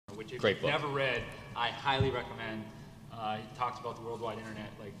which if Great you've book. never read, I highly recommend. He talks about the worldwide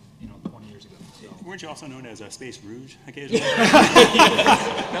internet like 20 years ago. So. Weren't you also known as Space Rouge occasionally?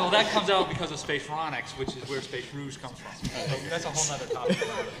 No, that comes out because of Space Ronix, which is where Space Rouge comes from. So that's a whole other topic. So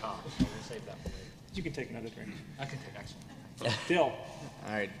we'll save that for later. You can take another drink. I can take excellent. Dill.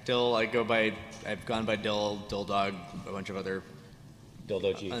 All right, Dill. I've gone by Dill, DilDog, a bunch of other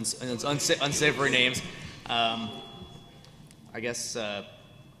DilDog. unsavory names. I guess.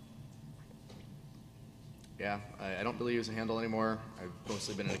 Yeah, I don't really use a handle anymore. I've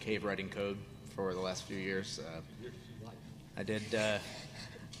mostly been in a cave writing code for the last few years. I did a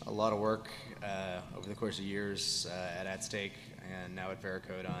lot of work over the course of years at Stake and now at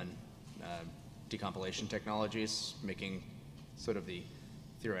Veracode on decompilation technologies, making sort of the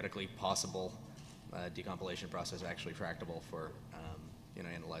theoretically possible decompilation process actually tractable for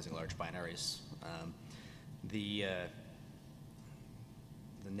analyzing large binaries. The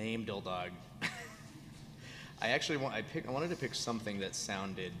name DilDog. I wanted to pick something that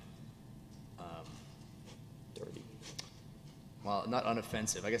sounded Dirty. well, not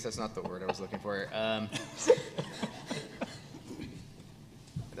unoffensive. I guess that's not the word I was looking for. I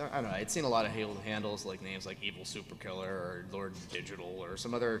don't know. I'd seen a lot of handles like names like Evil Superkiller or Lord Digital or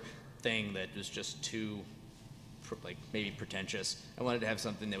some other thing that was just too, maybe pretentious. I wanted to have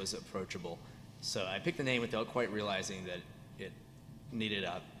something that was approachable. So I picked the name without quite realizing that it needed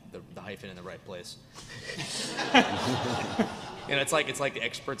the hyphen in the right place. It's like the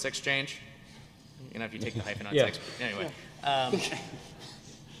experts exchange. If you take the hyphen out, it's expert. Anyway.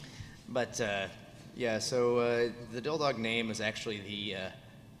 Yeah. So the DilDog name is actually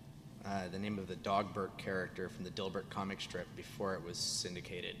the name of the Dogbert character from the Dilbert comic strip before it was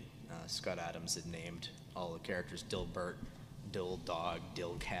syndicated. Scott Adams had named all the characters Dilbert, DilDog,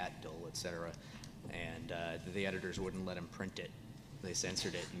 DilCat, Dill, etc. And the editors wouldn't let him print it. They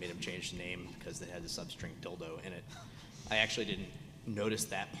censored it and made him change the name because they had the substring dildo in it. I actually didn't notice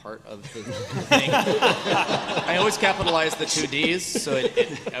that part of the thing. I always capitalized the two D's, so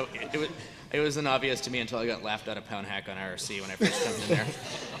it wasn't obvious to me until I got laughed out of Pound Hack on IRC when I first jumped in there.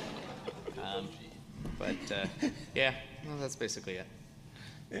 Yeah, well, that's basically it.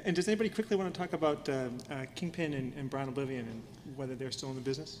 And does anybody quickly want to talk about Kingpin and Brown Oblivion and whether they're still in the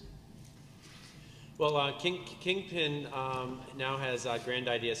business? Well, Kingpin now has Grand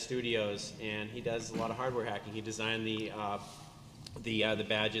Idea Studios, and he does a lot of hardware hacking. He designed the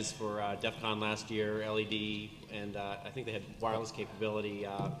badges for DEF CON last year, LED, and I think they had wireless capability.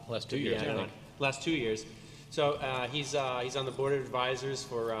 Last 2 years, I think. Last 2 years. So he's on the board of advisors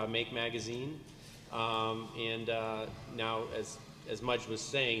for Make Magazine, and now, as Mudge was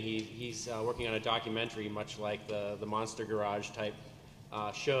saying, he's working on a documentary, much like the Monster Garage type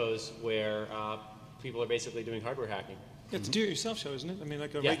shows, where people are basically doing hardware hacking. It's a do-it-yourself show, isn't it? I mean,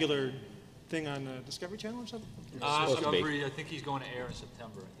 like a regular thing on Discovery Channel or something? Discovery, I think he's going to air in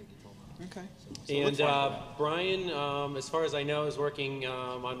September, I think he told me. Okay. And Brian, as far as I know, is working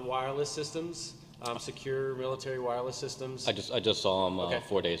on wireless systems, secure military wireless systems. I just saw him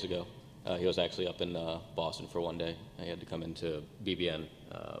 4 days ago. He was actually up in Boston for one day. He had to come into BBN.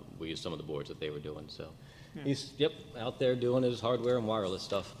 We used some of the boards that they were doing. So he's out there doing his hardware and wireless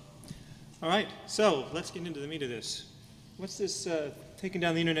stuff. All right, so let's get into the meat of this. What's this taking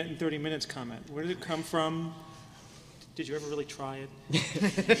down the internet in 30 minutes comment? Where did it come from? Did you ever really try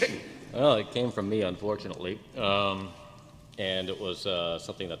it? Well, it came from me, unfortunately. And it was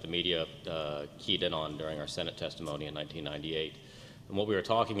something that the media keyed in on during our Senate testimony in 1998. And what we were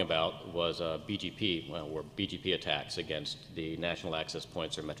talking about was BGP, or BGP attacks against the national access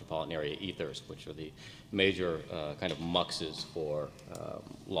points or metropolitan area ethers, which are the major kind of muxes for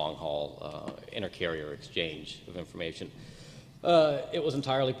long-haul inter-carrier exchange of information. It was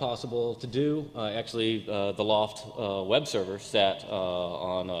entirely possible to do. Actually, the L0pht web server sat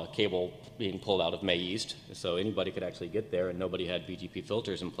on a cable being pulled out of May East, so anybody could actually get there, and nobody had BGP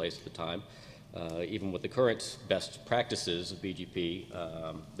filters in place at the time. Even with the current best practices of BGP,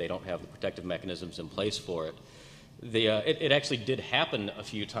 they don't have the protective mechanisms in place for it. It actually did happen a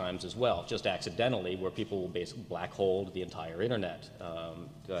few times as well, just accidentally, where people will basically black hole the entire internet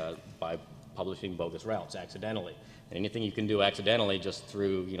by publishing bogus routes accidentally. And anything you can do accidentally just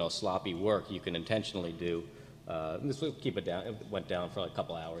through sloppy work, you can intentionally do. This will keep it down. It went down for like a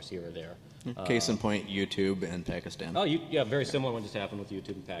couple hours here or there. Case in point, YouTube and Pakistan. Oh, yeah, very similar one just happened with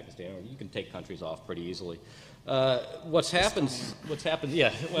YouTube and Pakistan. You can take countries off pretty easily. What's happened?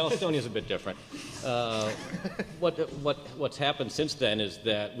 Yeah, well, Estonia's a bit different. What's happened since then is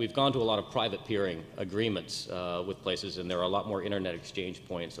that we've gone to a lot of private peering agreements with places, and there are a lot more internet exchange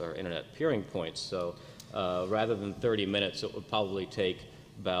points or internet peering points. So rather than 30 minutes, it would probably take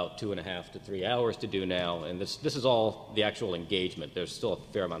about 2.5 to 3 hours to do now, and this is all the actual engagement. There's still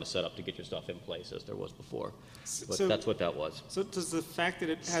a fair amount of setup to get your stuff in place as there was before, but that's what that was. So does the fact that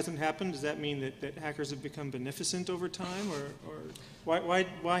it hasn't happened, does that mean that hackers have become beneficent over time, or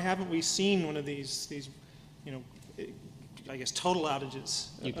why haven't we seen one of these you know, I guess total outages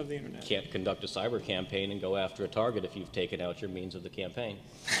of the internet? You can't conduct a cyber campaign and go after a target if you've taken out your means of the campaign.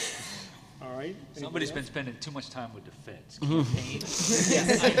 All right. Somebody's been spending too much time with the feds.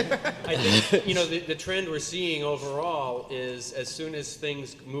 I think, you know, the trend we're seeing overall is as soon as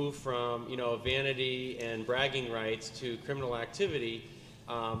things move from, you know, vanity and bragging rights to criminal activity,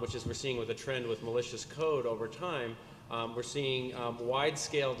 which is we're seeing with a trend with malicious code over time, we're seeing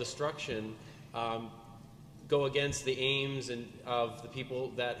wide-scale destruction go against the aims of the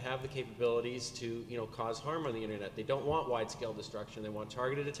people that have the capabilities to, you know, cause harm on the internet. They don't want wide-scale destruction. They want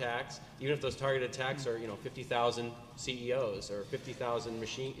targeted attacks, even if those targeted attacks are, you know, 50,000 CEOs or 50,000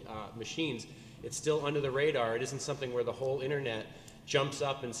 machines. It's still under the radar. It isn't something where the whole internet jumps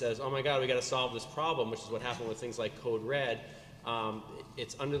up and says, "Oh my God, we got to solve this problem," which is what happened with things like Code Red.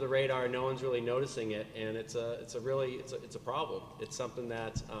 It's under the radar. No one's really noticing it, and it's a problem. It's something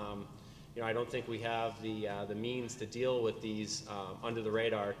that you know, I don't think we have the means to deal with these under the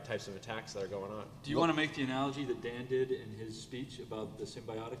radar types of attacks that are going on. Do you want to make the analogy that Dan did in his speech about the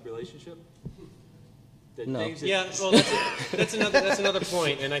symbiotic relationship? That No. Yeah, well, that's another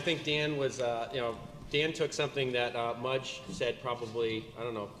point, and I think Dan was, you know, Dan took something that Mudge said probably, I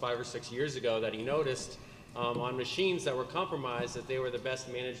don't know, 5 or 6 years ago that he noticed on machines that were compromised, that they were the best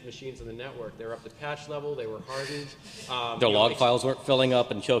managed machines in the network. They were up to patch level, they were hardened. Their log files weren't filling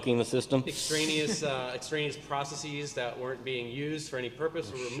up and choking the system. Extraneous processes that weren't being used for any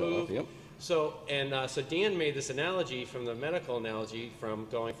purpose were removed. Yep. So Dan made this analogy from the medical analogy from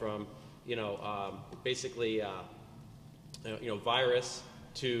going from, you know, basically, you know, virus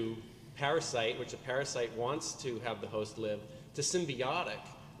to parasite, which a parasite wants to have the host live, to symbiotic,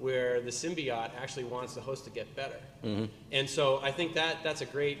 where the symbiote actually wants the host to get better. Mm-hmm. And so I think that's a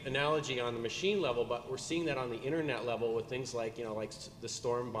great analogy on the machine level, but we're seeing that on the internet level with things like, you know, like the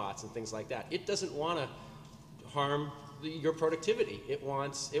storm bots and things like that. It doesn't want to harm your productivity. It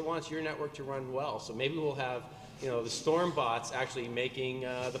wants your network to run well. So maybe we'll have, you know, the storm bots actually making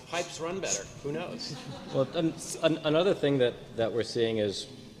the pipes run better. Who knows? Well, another thing that we're seeing is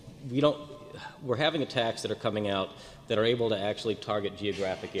we're having attacks that are coming out that are able to actually target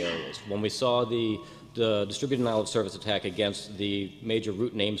geographic areas. When we saw the distributed denial of service attack against the major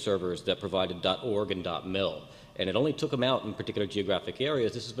root name servers that provided .org and .mil, and it only took them out in particular geographic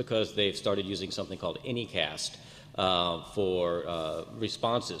areas, this is because they've started using something called Anycast for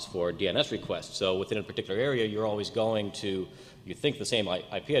responses for DNS requests. So within a particular area, you're always going to, you think the same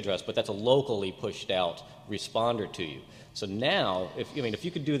IP address, but that's a locally pushed out responder to you. So now, if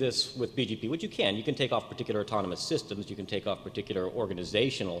you could do this with BGP, which you can take off particular autonomous systems, you can take off particular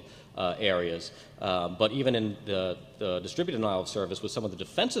organizational areas, but even in the distributed denial of service with some of the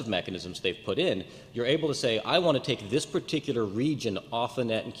defensive mechanisms they've put in, you're able to say, I want to take this particular region off the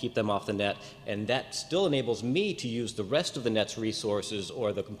net and keep them off the net, and that still enables me to use the rest of the net's resources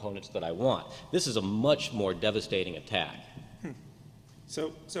or the components that I want. This is a much more devastating attack.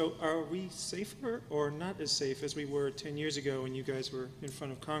 So are we safer or not as safe as we were 10 years ago when you guys were in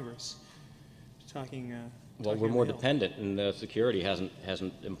front of Congress talking? Well, we're more dependent, and the security hasn't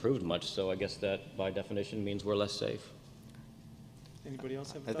improved much. So I guess that, by definition, means we're less safe. Anybody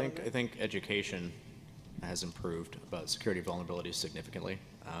else have a I thought on think that? I think education has improved about security vulnerabilities significantly.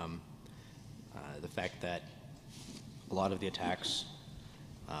 The fact that a lot of the attacks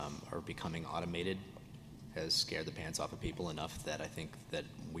are becoming automated has scared the pants off of people enough that I think that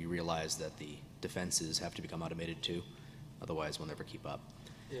we realize that the defenses have to become automated too, otherwise we'll never keep up.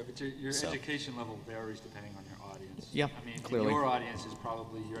 Yeah, but your education level varies depending on your audience. Yeah, I mean, clearly. your audience is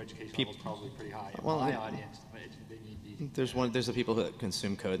probably, your education level is probably pretty high. Well, My audience, they need There's the people who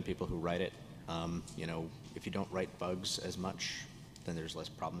consume code and people who write it. You know, if you don't write bugs as much, then there's less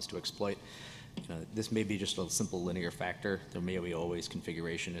problems to exploit. This may be just a simple linear factor. There may be always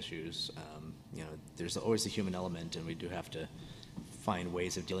configuration issues. You know, there's always a human element, and we do have to find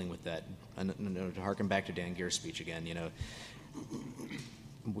ways of dealing with that. And to harken back to Dan Gear's speech again, you know,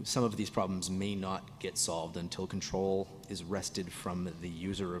 some of these problems may not get solved until control is wrested from the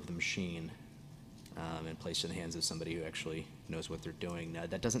user of the machine and placed in the hands of somebody who actually knows what they're doing. Now,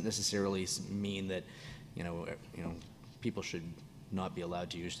 that doesn't necessarily mean that, you know, people should not be allowed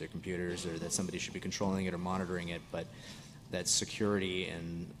to use their computers, or that somebody should be controlling it or monitoring it, but that security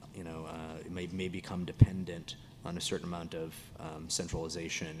and, you know, may become dependent on a certain amount of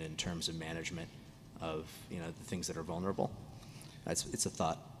centralization in terms of management of, you know, the things that are vulnerable. it's a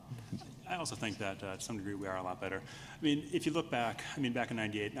thought. I also think that to some degree we are a lot better. I mean, if you look back, I mean, back in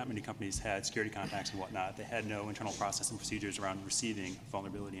 '98, not many companies had security contacts and whatnot. They had no internal process and procedures around receiving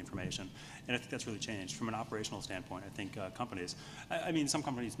vulnerability information. And I think that's really changed. From an operational standpoint, I think companies, I mean, some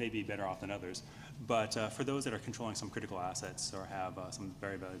companies may be better off than others, but for those that are controlling some critical assets or have some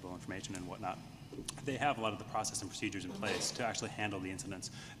very valuable information and whatnot, they have a lot of the process and procedures in place to actually handle the incidents.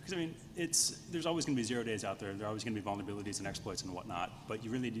 Because I mean, there's always going to be 0 days out there. There are always going to be vulnerabilities and exploits and whatnot. But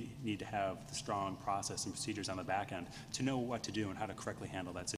you really need to have the strong process and procedures on the back end to know what to do and how to correctly handle that situation.